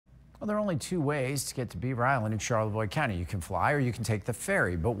Well, there are only two ways to get to Beaver Island in Charlevoix County. You can fly or you can take the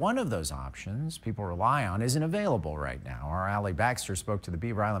ferry, but one of those options people rely on isn't available right now. Our Allie Baxter spoke to the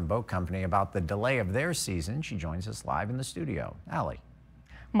Beaver Island Boat Company about the delay of their season. She joins us live in the studio. Allie.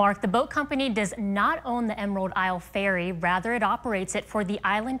 Mark, the boat company does not own the Emerald Isle Ferry. Rather, it operates it for the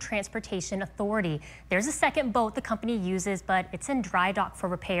Island Transportation Authority. There's a second boat the company uses, but it's in dry dock for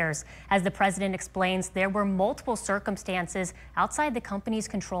repairs. As the president explains, there were multiple circumstances outside the company's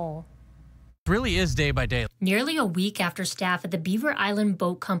control. It really is day by day. Nearly a week after staff at the Beaver Island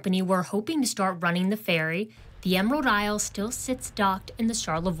Boat Company were hoping to start running the ferry, the Emerald Isle still sits docked in the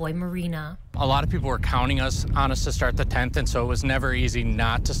Charlevoix Marina. A lot of people were counting on us to start the 10th, and so it was never easy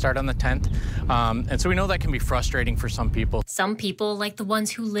not to start on the 10th. And so we know that can be frustrating for some people. Some people, like the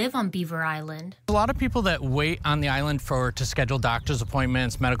ones who live on Beaver Island. A lot of people that wait on the island to schedule doctor's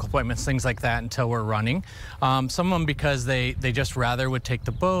appointments, medical appointments, things like that until we're running. Some of them because they just rather would take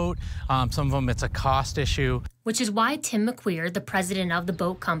the boat. Some of them it's a cost issue. Which is why Tim McQueer, the president of the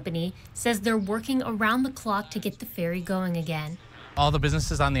boat company, says they're working around the clock to get the ferry going again. All the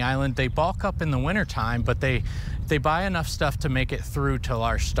businesses on the island, they bulk up in the wintertime, but they buy enough stuff to make it through till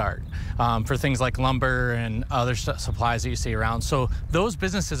our start for things like lumber and other supplies that you see around. So those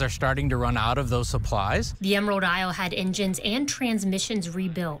businesses are starting to run out of those supplies. The Emerald Isle had engines and transmissions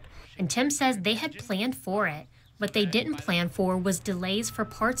rebuilt, and Tim says they had planned for it. What they didn't plan for was delays for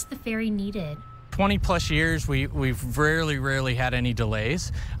parts the ferry needed. 20 plus years, we've rarely had any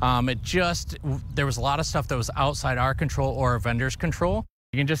delays. There was a lot of stuff that was outside our control or our vendor's control.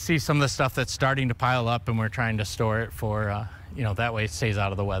 You can just see some of the stuff that's starting to pile up, and we're trying to store it for, that way it stays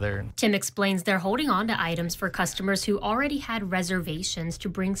out of the weather. Tim explains they're holding on to items for customers who already had reservations to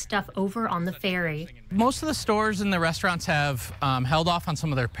bring stuff over on the ferry. Most of the stores and the restaurants have held off on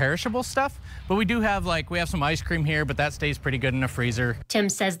some of their perishable stuff, but we do have, we have some ice cream here, but that stays pretty good in a freezer. Tim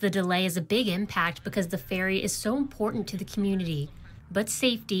says the delay is a big impact because the ferry is so important to the community, but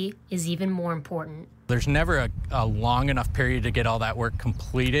safety is even more important. There's never a long enough period to get all that work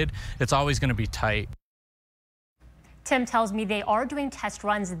completed. It's always going to be tight. Tim tells me they are doing test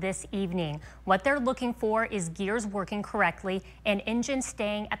runs this evening. What they're looking for is gears working correctly and engines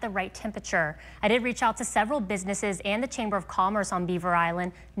staying at the right temperature. I did reach out to several businesses and the Chamber of Commerce on Beaver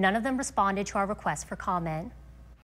Island. None of them responded to our request for comment.